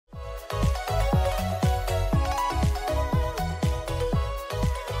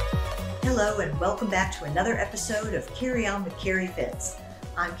Hello and welcome back to another episode of Carry On with Carrie Fitz.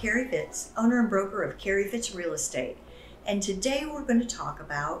 I'm Carrie Fitz, owner and broker of Carrie Fitz Real Estate, and today we're going to talk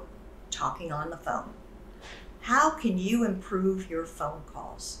about talking on the phone. How can you improve your phone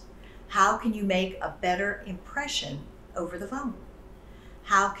calls? How can you make a better impression over the phone?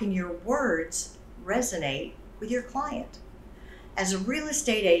 How can your words resonate with your client? As a real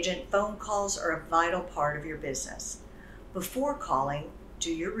estate agent, phone calls are a vital part of your business. Before calling,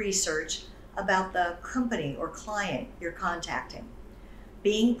 do your research about the company or client you're contacting.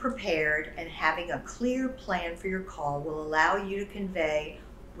 Being prepared and having a clear plan for your call will allow you to convey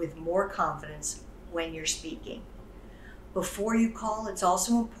with more confidence when you're speaking. Before you call, it's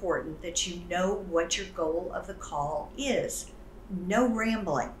also important that you know what your goal of the call is. No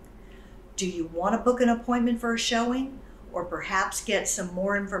rambling. Do you want to book an appointment for a showing or perhaps get some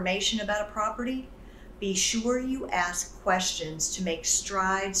more information about a property? Be sure you ask questions to make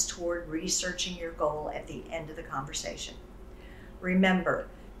strides toward researching your goal at the end of the conversation. Remember,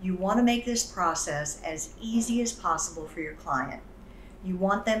 you want to make this process as easy as possible for your client. You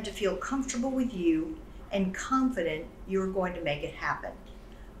want them to feel comfortable with you and confident you're going to make it happen.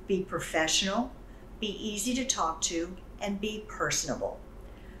 Be professional, be easy to talk to, and be personable.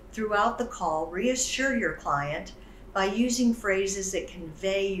 Throughout the call, reassure your client by using phrases that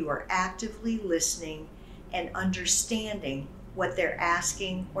convey you are actively listening and understanding what they're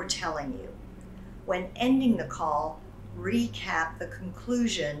asking or telling you. When ending the call, recap the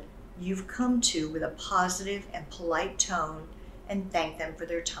conclusion you've come to with a positive and polite tone and thank them for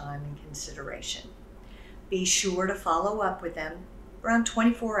their time and consideration. Be sure to follow up with them around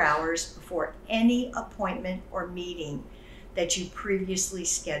 24 hours before any appointment or meeting that you previously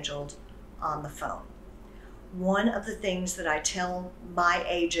scheduled on the phone. One of the things that I tell my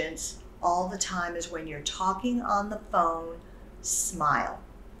agents all the time is when you're talking on the phone, smile.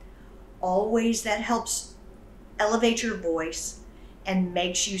 Always, that helps elevate your voice and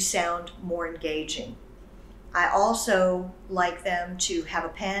makes you sound more engaging. I also like them to have a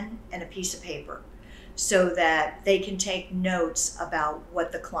pen and a piece of paper so that they can take notes about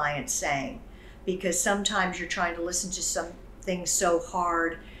what the client's saying, because sometimes you're trying to listen to something so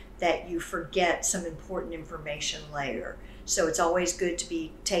hard that you forget some important information later. So it's always good to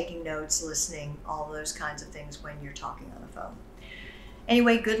be taking notes, listening, all those kinds of things when you're talking on the phone.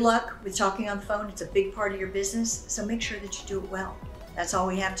 Anyway, good luck with talking on the phone. It's a big part of your business, so make sure that you do it well. That's all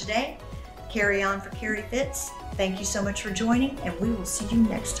we have today. Carry on for Carrie Fitz. Thank you so much for joining, and we will see you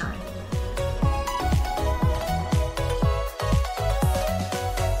next time.